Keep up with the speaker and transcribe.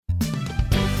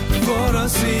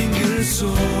single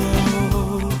soul,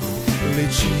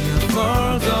 reaching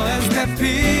further and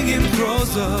stepping in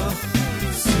closer.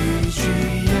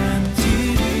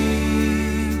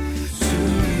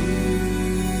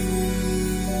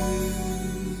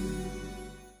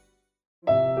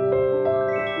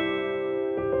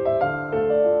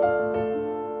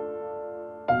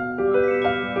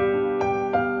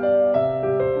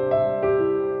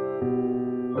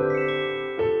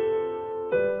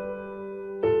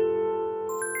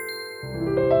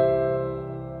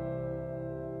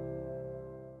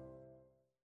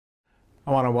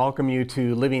 I want to welcome you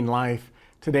to Living Life.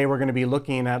 Today we're going to be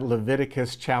looking at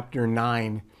Leviticus chapter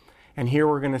 9. And here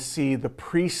we're going to see the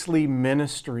priestly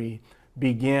ministry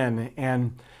begin.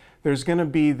 And there's going to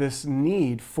be this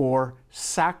need for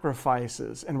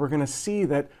sacrifices. And we're going to see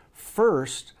that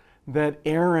first, that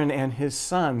Aaron and his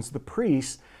sons, the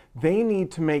priests, they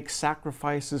need to make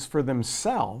sacrifices for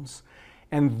themselves.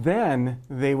 And then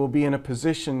they will be in a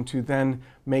position to then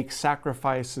make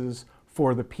sacrifices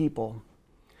for the people.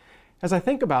 As I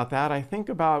think about that, I think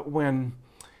about when,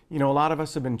 a lot of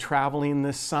us have been traveling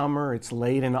this summer. It's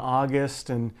late in August,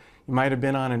 and you might have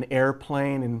been on an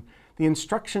airplane, and the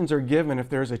instructions are given if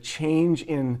there's a change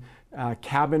in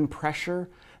cabin pressure,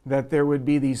 that there would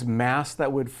be these masks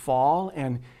that would fall,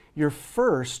 and you're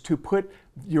first to put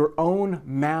your own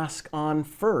mask on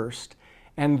first,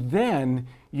 and then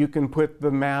you can put the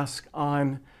mask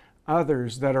on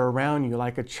others that are around you,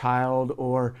 like a child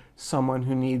or someone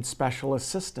who needs special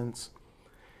assistance.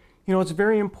 It's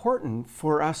very important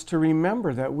for us to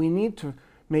remember that we need to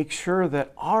make sure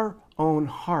that our own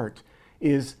heart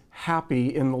is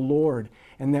happy in the Lord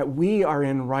and that we are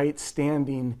in right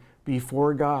standing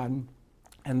before God.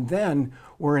 And then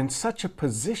we're in such a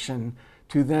position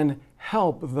to then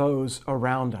help those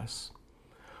around us.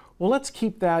 Well, let's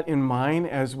keep that in mind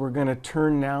as we're going to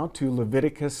turn now to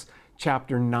Leviticus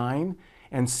chapter 9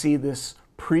 and see this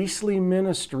priestly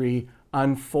ministry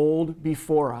unfold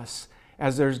before us,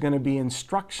 as there's going to be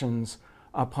instructions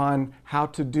upon how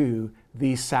to do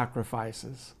these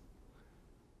sacrifices.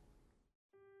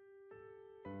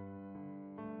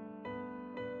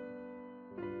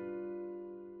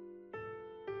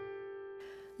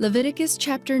 Leviticus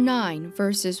chapter 9,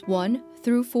 verses 1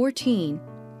 through 14.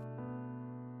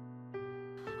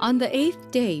 On the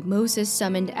 8th day, Moses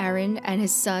summoned Aaron and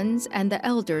his sons and the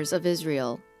elders of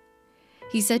Israel.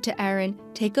 He said to Aaron,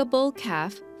 "Take a bull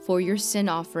calf for your sin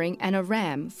offering and a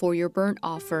ram for your burnt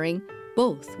offering,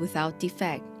 both without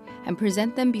defect, and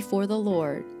present them before the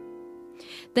Lord.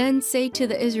 Then say to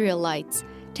the Israelites,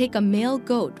 take a male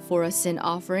goat for a sin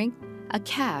offering, a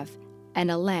calf, and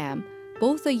a lamb,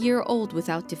 both a year old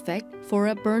without defect, for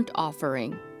a burnt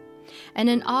offering, and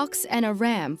an ox and a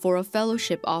ram for a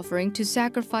fellowship offering to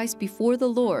sacrifice before the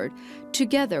Lord,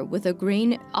 together with a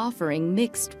grain offering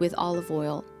mixed with olive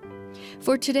oil.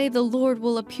 For today the Lord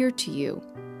will appear to you."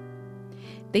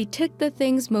 They took the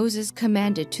things Moses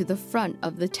commanded to the front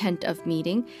of the tent of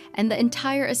meeting, and the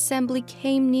entire assembly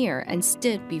came near and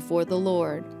stood before the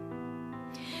Lord.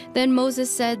 Then Moses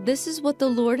said, "This is what the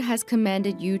Lord has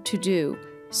commanded you to do,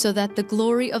 so that the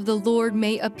glory of the Lord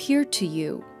may appear to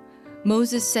you."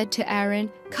 Moses said to Aaron,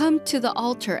 "Come to the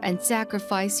altar and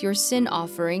sacrifice your sin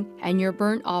offering and your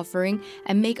burnt offering,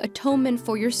 and make atonement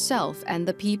for yourself and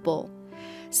the people.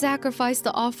 Sacrifice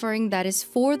the offering that is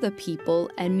for the people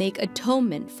and make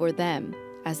atonement for them,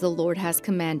 as the Lord has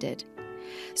commanded."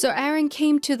 So Aaron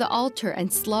came to the altar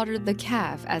and slaughtered the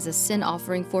calf as a sin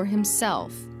offering for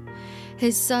himself.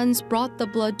 His sons brought the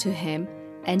blood to him,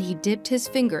 and he dipped his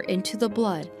finger into the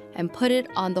blood and put it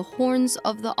on the horns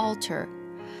of the altar.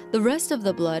 The rest of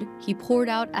the blood he poured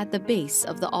out at the base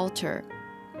of the altar.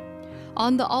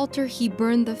 On the altar he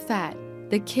burned the fat,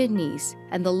 the kidneys,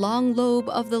 and the long lobe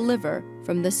of the liver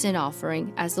from the sin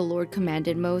offering, as the Lord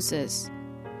commanded Moses.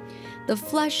 The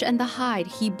flesh and the hide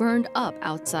he burned up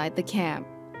outside the camp.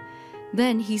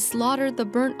 Then he slaughtered the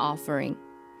burnt offering.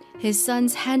 His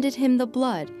sons handed him the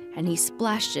blood, and he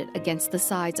splashed it against the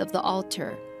sides of the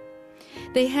altar.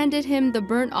 They handed him the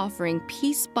burnt offering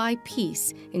piece by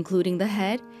piece, including the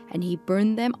head, and he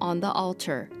burned them on the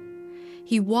altar.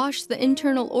 He washed the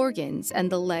internal organs and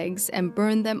the legs and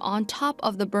burned them on top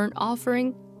of the burnt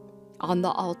offering on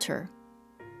the altar.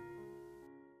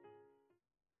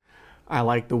 I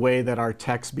like the way that our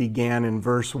text began in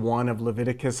verse 1 of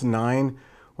Leviticus 9,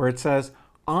 where it says,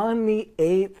 "On the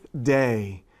 8th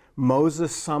day,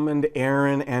 Moses summoned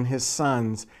Aaron and his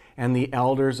sons and the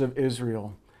elders of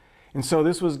Israel." And so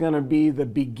this was going to be the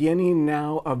beginning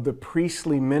now of the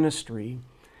priestly ministry.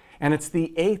 And it's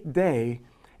the 8th day.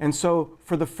 And so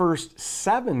for the first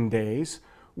 7 days,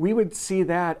 we would see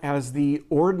that as the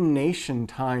ordination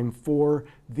time for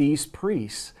these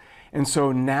priests. And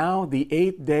so now the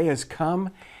 8th day has come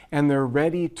and they're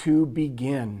ready to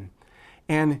begin.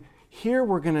 And here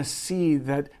we're going to see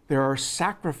that there are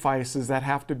sacrifices that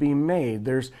have to be made.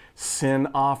 There's sin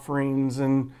offerings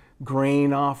and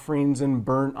grain offerings and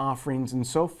burnt offerings and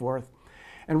so forth.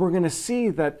 And we're going to see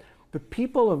that the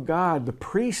people of God, the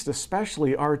priests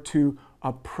especially, are to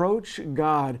approach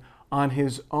God on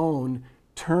His own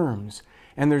terms.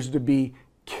 And there's to be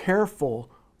careful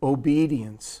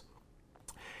obedience.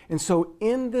 And so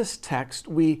in this text,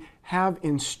 we have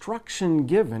instruction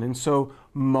given. And so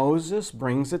Moses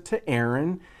brings it to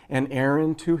Aaron, and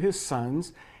Aaron to his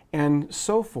sons, and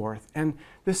so forth. And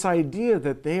this idea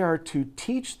that they are to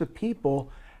teach the people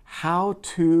how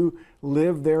to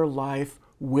live their life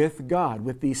with God,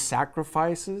 with these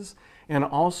sacrifices, and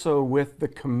also with the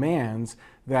commands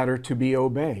that are to be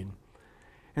obeyed.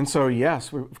 And so,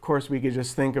 yes, of course, we could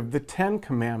just think of the 10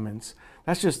 Commandments.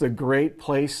 That's just a great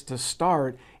place to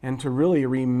start and to really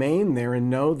remain there and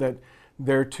know that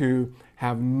they're to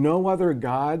have no other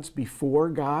gods before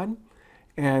God,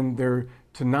 and they're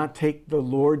to not take the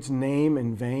Lord's name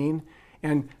in vain.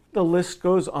 And the list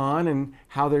goes on, and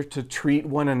how they're to treat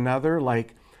one another,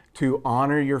 like to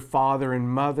honor your father and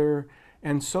mother,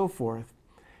 and so forth.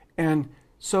 And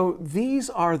so these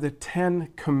are the 10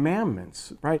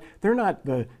 commandments, right? They're not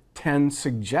the 10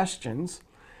 suggestions.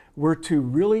 We're to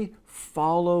really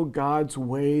follow God's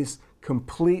ways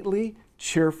completely,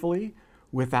 cheerfully,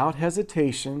 without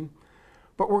hesitation.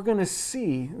 But we're going to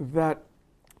see that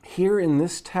here in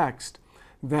this text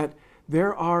that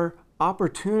there are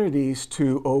opportunities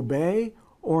to obey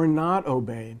or not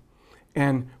obey.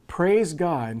 And praise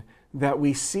God that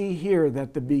we see here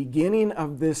that the beginning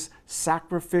of this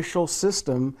sacrificial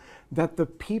system, that the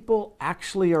people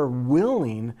actually are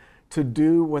willing to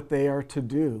do what they are to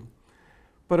do.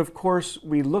 But of course,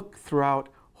 we look throughout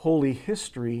holy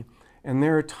history, and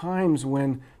there are times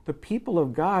when the people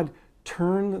of God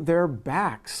turned their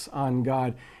backs on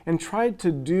God and tried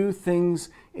to do things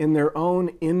in their own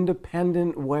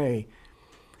independent way.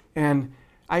 And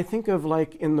I think of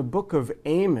like in the book of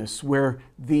Amos, where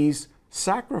these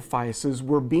sacrifices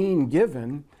were being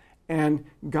given and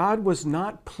God was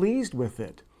not pleased with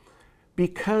it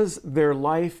because their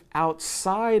life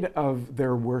outside of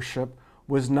their worship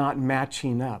was not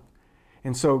matching up.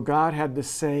 And so God had to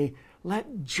say,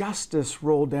 let justice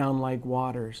roll down like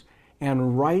waters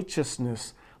and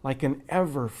righteousness like an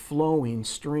ever-flowing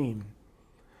stream.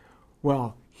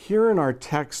 Well, here in our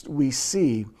text we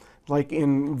see, like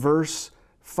in verse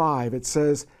 5, it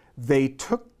says, they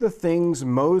took the things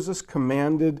Moses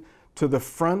commanded to the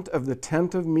front of the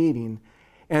tent of meeting,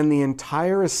 and the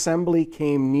entire assembly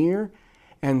came near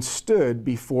and stood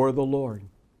before the Lord.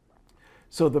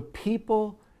 So the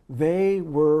people, they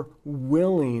were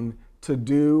willing to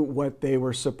do what they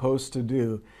were supposed to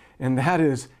do. And that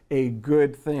is a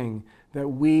good thing, that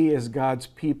we as God's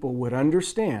people would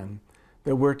understand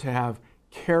that we're to have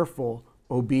careful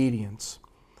obedience.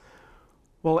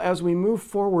 Well, as we move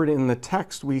forward in the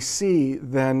text, we see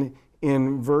then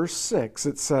in verse 6,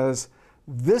 it says,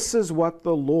 this is what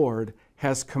the Lord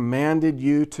has commanded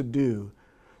you to do,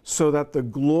 so that the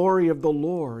glory of the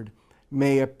Lord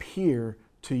may appear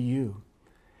to you.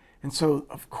 And so,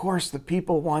 of course, the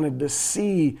people wanted to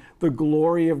see the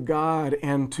glory of God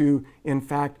and to, in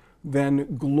fact,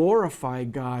 then glorify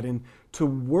God and to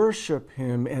worship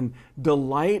Him and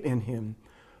delight in Him.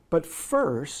 But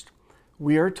first,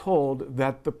 we are told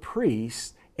that the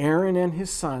priests, Aaron and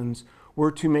his sons,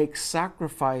 were to make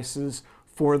sacrifices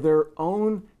for their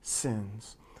own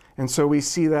sins. And so we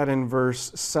see that in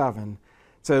verse 7.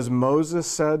 It says, Moses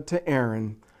said to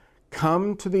Aaron,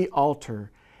 come to the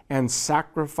altar and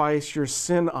sacrifice your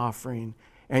sin offering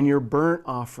and your burnt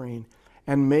offering,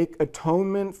 and make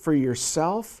atonement for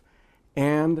yourself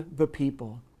and the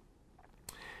people.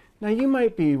 Now you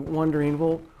might be wondering,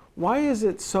 well, why is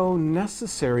it so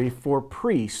necessary for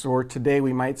priests, or today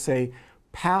we might say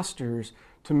pastors,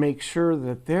 to make sure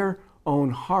that their own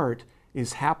heart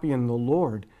is happy in the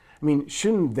Lord? I mean,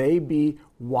 shouldn't they be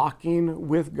walking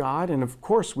with God? And of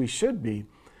course we should be.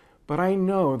 But I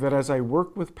know that as I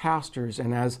work with pastors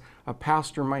and as a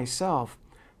pastor myself,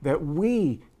 that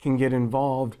we can get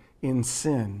involved in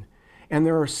sin. And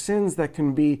there are sins that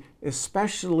can be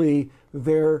especially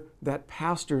there that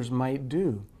pastors might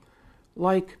do.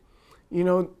 Like,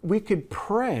 we could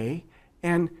pray,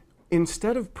 and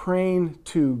instead of praying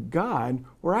to God,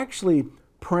 we're actually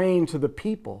praying to the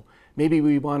people. Maybe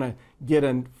we want to get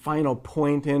a final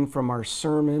point in from our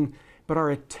sermon, but our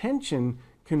attention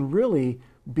can really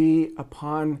be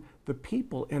upon the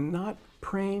people and not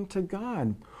praying to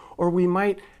God. Or we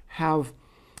might have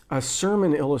a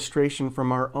sermon illustration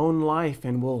from our own life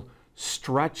and we'll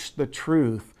stretch the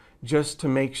truth just to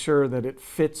make sure that it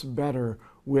fits better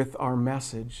with our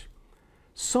message.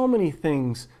 So many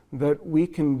things that we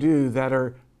can do that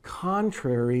are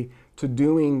contrary to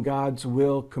doing God's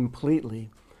will completely.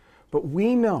 But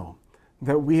we know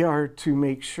that we are to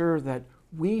make sure that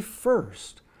we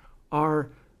first are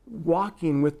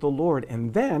walking with the Lord,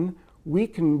 and then we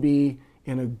can be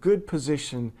in a good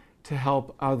position to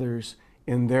help others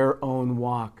in their own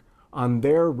walk on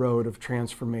their road of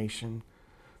transformation.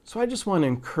 So I just want to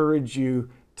encourage you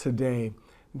today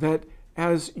that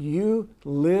as you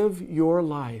live your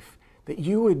life, that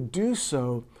you would do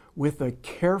so with a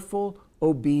careful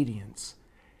obedience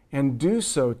and do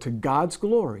so to God's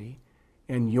glory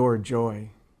and your joy.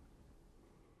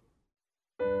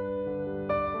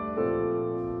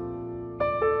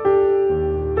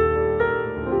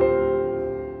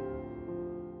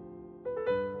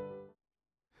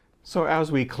 So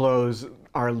as we close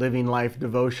our Living Life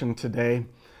devotion today,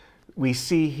 we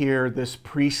see here this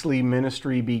priestly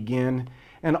ministry begin,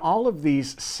 and all of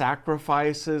these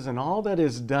sacrifices and all that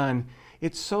is done,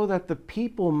 it's so that the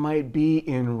people might be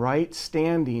in right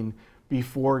standing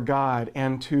before God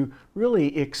and to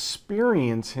really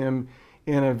experience Him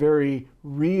in a very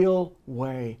real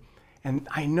way. And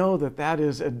I know that that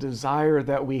is a desire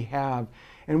that we have,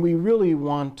 and we really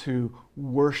want to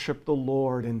worship the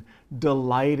Lord and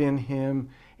delight in Him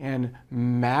and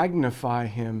magnify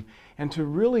Him, and to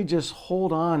really just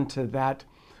hold on to that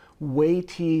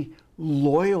weighty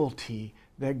loyalty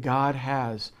that God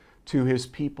has to His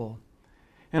people.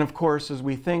 And of course, as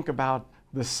we think about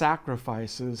the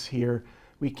sacrifices here,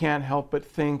 we can't help but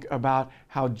think about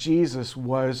how Jesus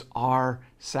was our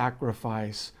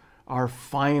sacrifice, our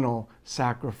final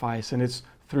sacrifice, and it's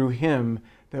through Him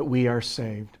that we are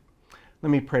saved. Let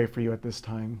me pray for you at this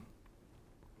time.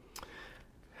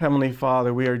 Heavenly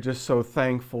Father, we are just so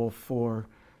thankful for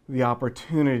the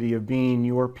opportunity of being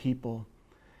your people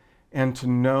and to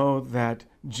know that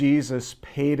Jesus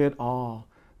paid it all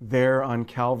there on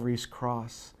Calvary's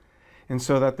cross, and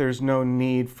so that there's no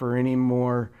need for any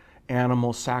more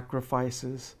animal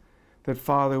sacrifices, that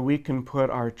Father, we can put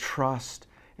our trust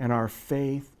and our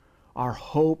faith, our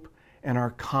hope and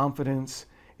our confidence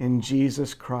in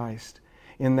Jesus Christ,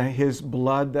 in His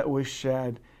blood that was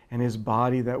shed and His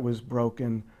body that was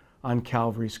broken on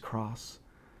Calvary's cross.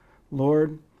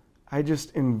 Lord, I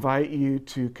just invite you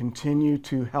to continue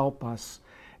to help us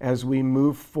as we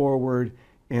move forward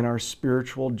in our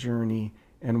spiritual journey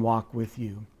and walk with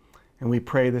you. And we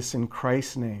pray this in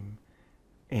Christ's name.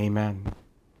 Amen.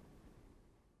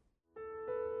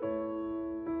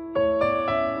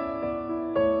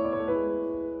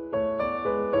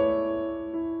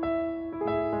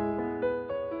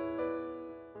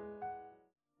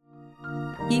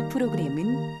 이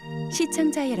프로그램은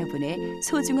시청자 여러분의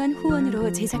소중한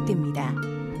후원으로 제작됩니다.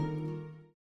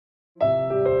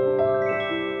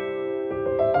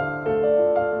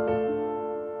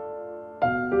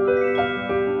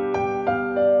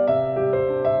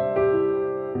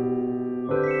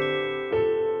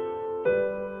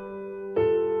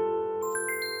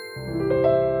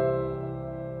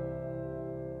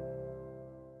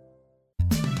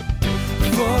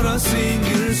 For a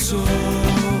single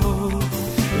soul,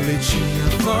 reaching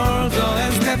further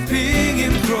and stepping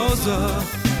in closer.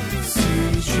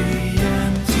 CG